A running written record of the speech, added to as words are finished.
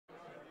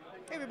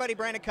Hey everybody,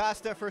 Brandon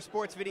Costa for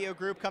Sports Video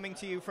Group coming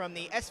to you from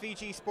the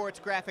SVG Sports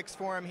Graphics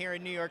Forum here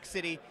in New York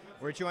City.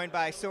 We're joined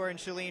by Soren and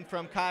Kjellin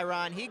from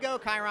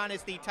ChryonHego. Chiron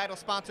is the title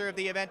sponsor of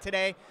the event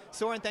today.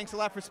 Soren, thanks a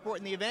lot for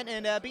supporting the event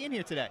and being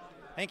here today.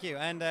 Thank you,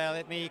 and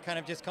let me kind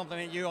of just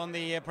compliment you on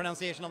the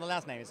pronunciation of the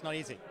last name. It's not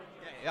easy.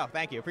 Oh,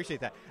 thank you. Appreciate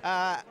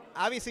that.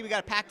 Obviously, we got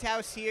a packed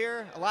house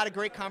here. A lot of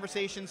great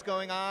conversations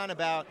going on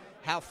about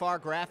how far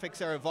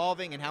graphics are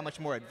evolving and how much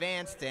more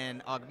advanced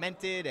and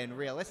augmented and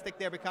realistic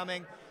they're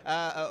becoming.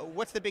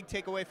 What's the big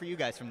takeaway for you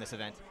guys from this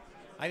event?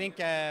 I think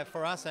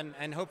for us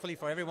and hopefully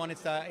for everyone,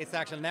 it's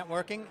actual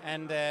networking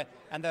and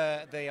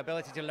the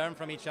ability to learn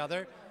from each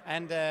other.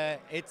 And there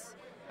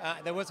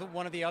was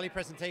one of the early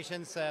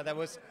presentations that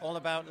was all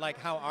about like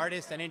how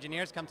artists and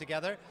engineers come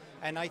together,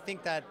 and I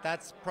think that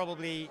that's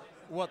probably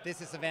what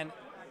this event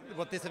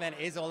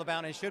is all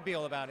about and should be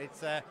all about.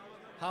 It's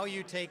how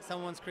you take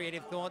someone's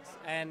creative thoughts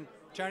and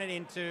turn it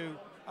into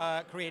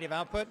creative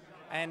output.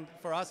 And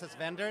for us as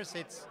vendors,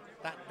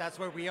 that's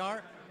where we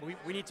are.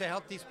 We need to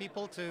help these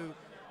people to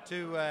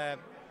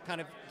kind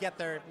of get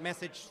their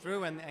message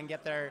through and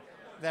get their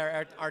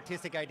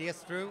artistic ideas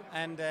through.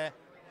 But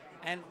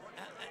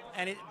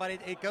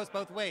it goes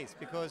both ways,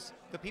 because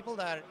the people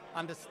that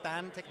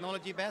understand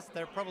technology best,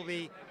 they're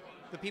probably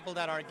the people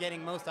that are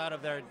getting most out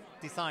of their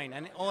design.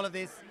 And all of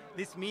this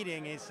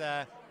meeting is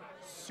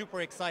super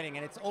exciting,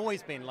 and it's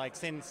always been like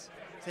since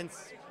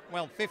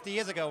well, 50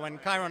 years ago when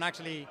Chryron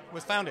actually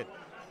was founded.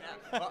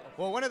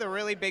 Well, one of the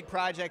really big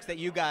projects that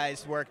you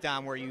guys worked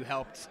on where you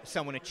helped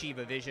someone achieve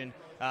a vision,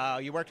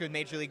 you worked with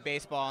Major League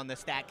Baseball on the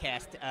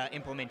StatCast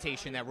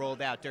implementation that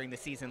rolled out during the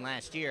season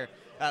last year.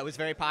 It was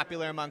very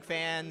popular among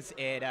fans.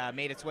 It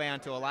made its way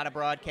onto a lot of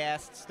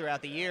broadcasts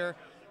throughout the year.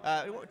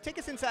 Take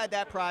us inside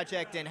that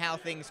project and how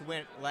things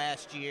went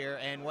last year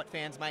and what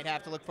fans might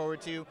have to look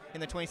forward to in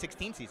the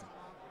 2016 season.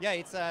 Yeah,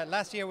 it's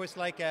last year was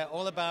like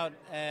all about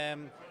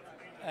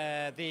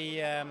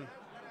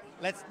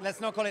let's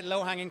not call it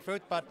low-hanging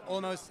fruit, but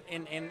almost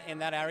in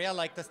that area,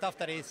 like the stuff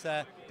that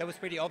was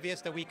pretty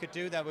obvious that we could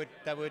do that would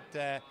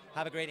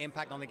have a great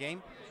impact on the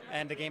game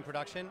and the game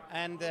production.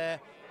 And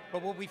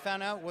but what we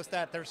found out was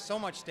that there's so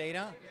much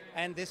data,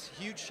 and this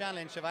huge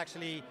challenge of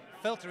actually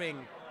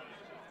filtering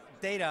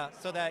data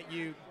so that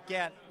you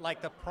get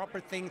like the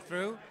proper thing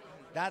through.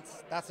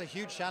 That's a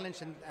huge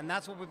challenge, and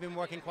that's what we've been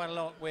working quite a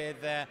lot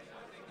with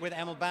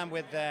MLBAM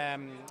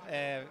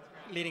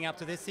leading up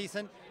to this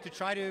season, to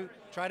try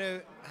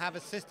to have a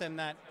system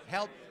that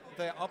helped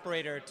the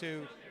operator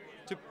to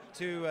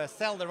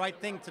sell the right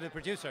thing to the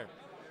producer.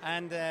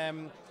 And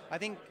I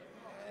think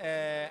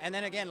and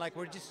then again, like,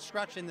 we're just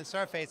scratching the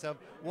surface of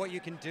what you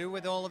can do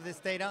with all of this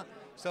data.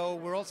 So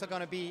we're also going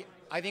to be,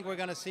 I think we're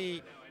going to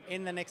see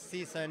in the next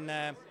season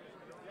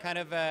kind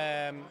of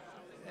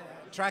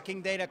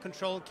tracking data,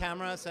 controlled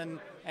cameras, and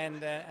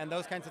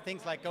those kinds of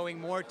things, like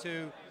going more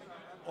to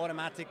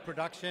automatic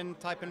production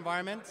type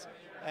environments.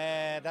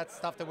 That's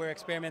stuff that we're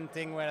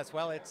experimenting with as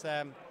well. It's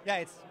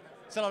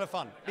it's a lot of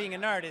fun. Being a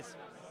nerd is,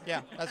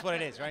 that's what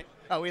it is, right?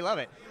 Oh, we love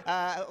it.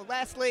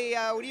 Lastly,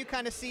 what do you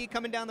kind of see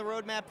coming down the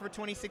roadmap for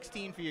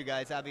 2016 for you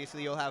guys?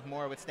 Obviously, you'll have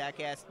more with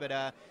StatCast,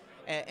 but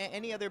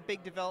any other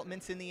big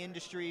developments in the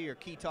industry or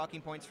key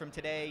talking points from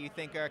today you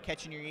think are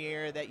catching your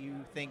ear that you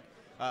think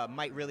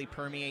might really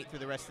permeate through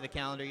the rest of the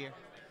calendar year?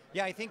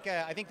 Yeah, I think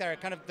there are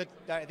kind of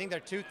I think there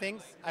are two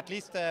things, at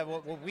least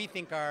what we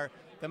think are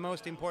the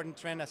most important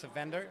trend as a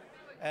vendor.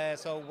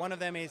 So one of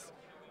them is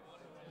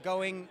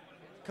going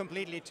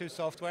completely to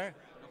software.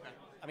 Okay.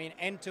 I mean,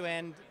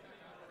 end-to-end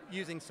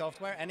using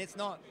software, and it's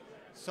not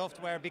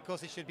software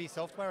because it should be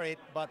software,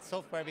 but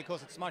software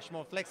because it's much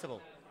more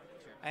flexible.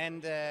 Sure.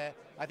 And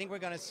I think we're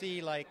going to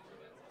see like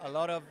a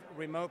lot of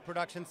remote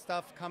production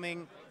stuff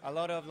coming, a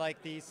lot of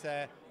like these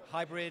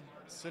hybrid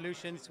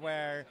solutions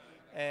where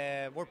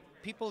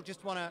people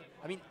just want to,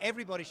 I mean,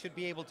 everybody should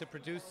be able to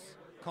produce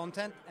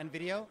content and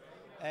video,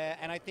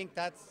 and I think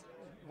that's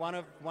one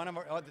of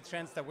the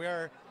trends that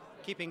we're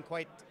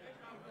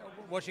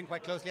watching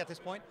quite closely at this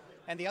point.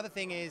 And the other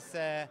thing is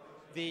the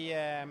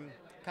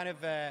kind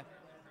of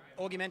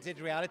augmented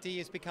reality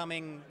is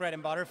becoming bread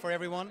and butter for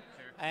everyone.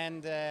 Sure.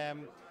 And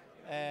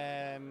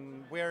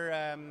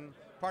we're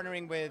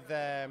partnering with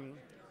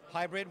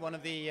Hybrid, one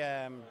of the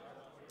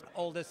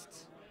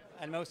oldest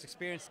and most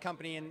experienced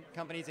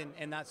companies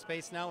in that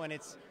space now, and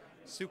it's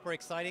super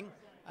exciting.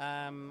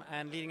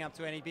 And leading up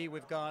to NAB,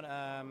 we've got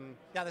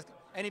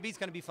NAB's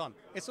going to be fun.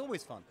 It's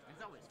always fun.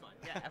 It's always fun.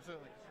 Yeah,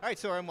 absolutely. All right,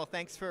 Soren. Well,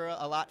 thanks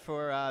a lot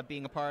for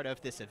being a part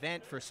of this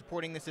event, for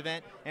supporting this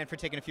event, and for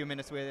taking a few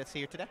minutes with us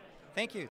here today. Thank you.